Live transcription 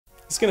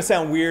It's gonna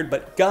sound weird,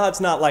 but God's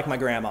not like my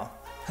grandma.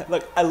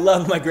 Look, I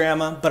love my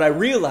grandma, but I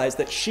realize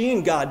that she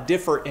and God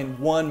differ in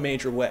one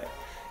major way.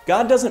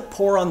 God doesn't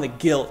pour on the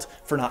guilt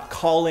for not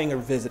calling or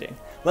visiting.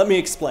 Let me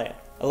explain.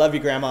 I love you,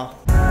 Grandma.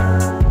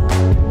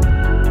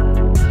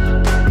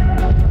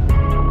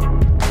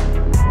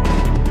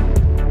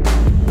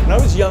 When I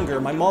was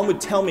younger, my mom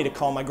would tell me to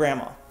call my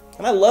grandma.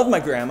 And I love my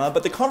grandma,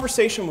 but the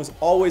conversation was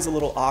always a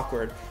little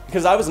awkward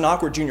because I was an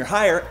awkward junior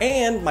hire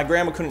and my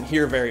grandma couldn't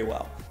hear very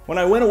well. When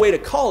I went away to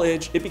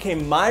college, it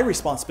became my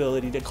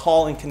responsibility to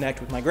call and connect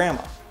with my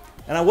grandma.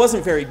 And I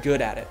wasn't very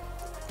good at it.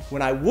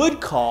 When I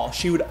would call,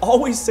 she would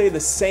always say the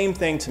same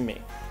thing to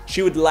me.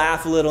 She would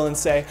laugh a little and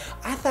say,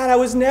 "I thought I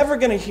was never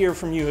gonna hear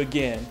from you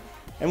again."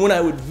 And when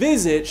I would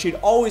visit, she'd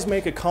always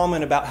make a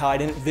comment about how I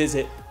didn't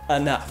visit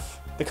enough.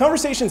 The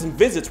conversations and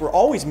visits were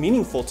always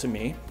meaningful to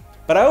me,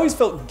 but I always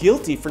felt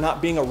guilty for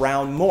not being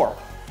around more.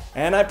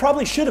 And I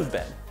probably should have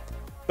been.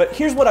 But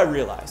here's what I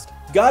realized.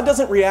 God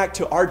doesn't react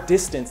to our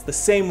distance the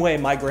same way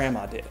my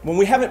grandma did. When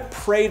we haven't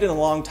prayed in a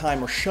long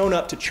time or shown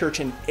up to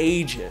church in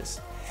ages,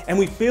 and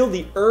we feel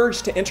the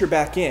urge to enter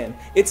back in,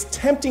 it's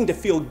tempting to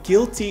feel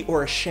guilty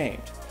or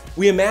ashamed.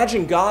 We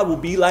imagine God will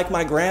be like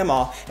my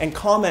grandma and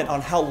comment on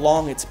how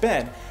long it's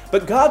been.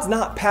 But God's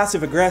not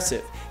passive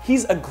aggressive.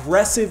 He's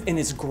aggressive in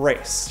His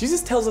grace.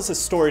 Jesus tells us a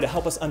story to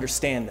help us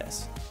understand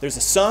this. There's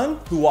a son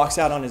who walks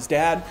out on his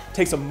dad,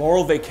 takes a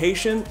moral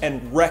vacation,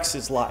 and wrecks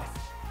his life.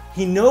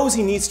 He knows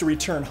he needs to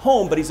return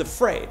home, but he's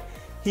afraid.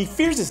 He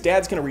fears his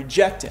dad's gonna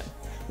reject him.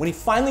 When he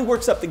finally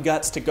works up the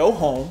guts to go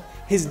home,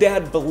 his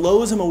dad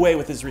blows him away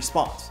with his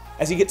response.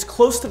 As he gets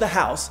close to the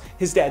house,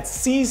 his dad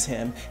sees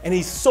him and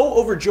he's so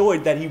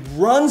overjoyed that he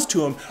runs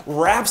to him,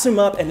 wraps him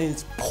up, and then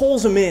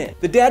pulls him in.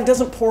 The dad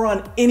doesn't pour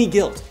on any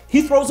guilt.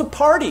 He throws a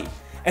party.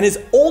 And his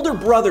older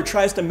brother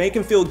tries to make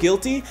him feel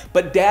guilty,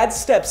 but dad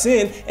steps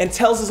in and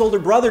tells his older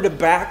brother to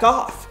back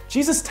off.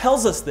 Jesus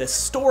tells us this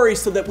story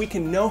so that we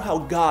can know how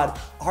God,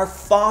 our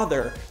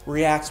Father,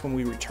 reacts when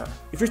we return.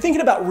 If you're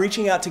thinking about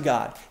reaching out to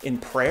God in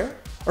prayer,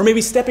 or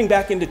maybe stepping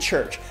back into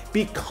church,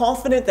 be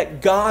confident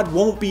that God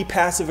won't be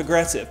passive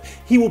aggressive.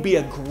 He will be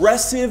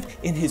aggressive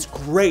in His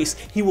grace.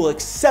 He will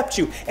accept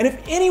you. And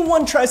if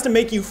anyone tries to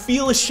make you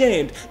feel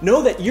ashamed,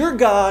 know that your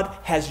God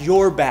has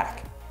your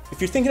back. If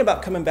you're thinking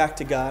about coming back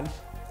to God,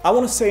 I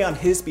want to say on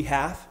His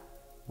behalf,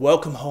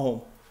 welcome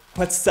home.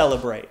 Let's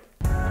celebrate.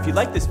 If you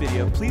like this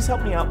video, please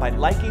help me out by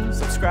liking,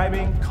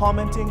 subscribing,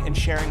 commenting, and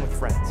sharing with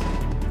friends.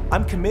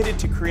 I'm committed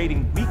to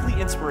creating weekly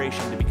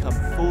inspiration to become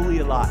fully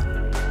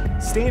alive.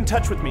 Stay in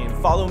touch with me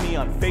and follow me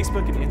on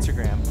Facebook and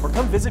Instagram, or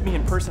come visit me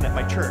in person at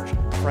my church,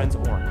 Friends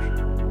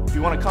Orange. If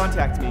you want to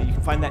contact me, you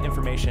can find that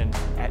information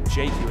at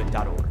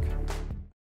jhewitt.org.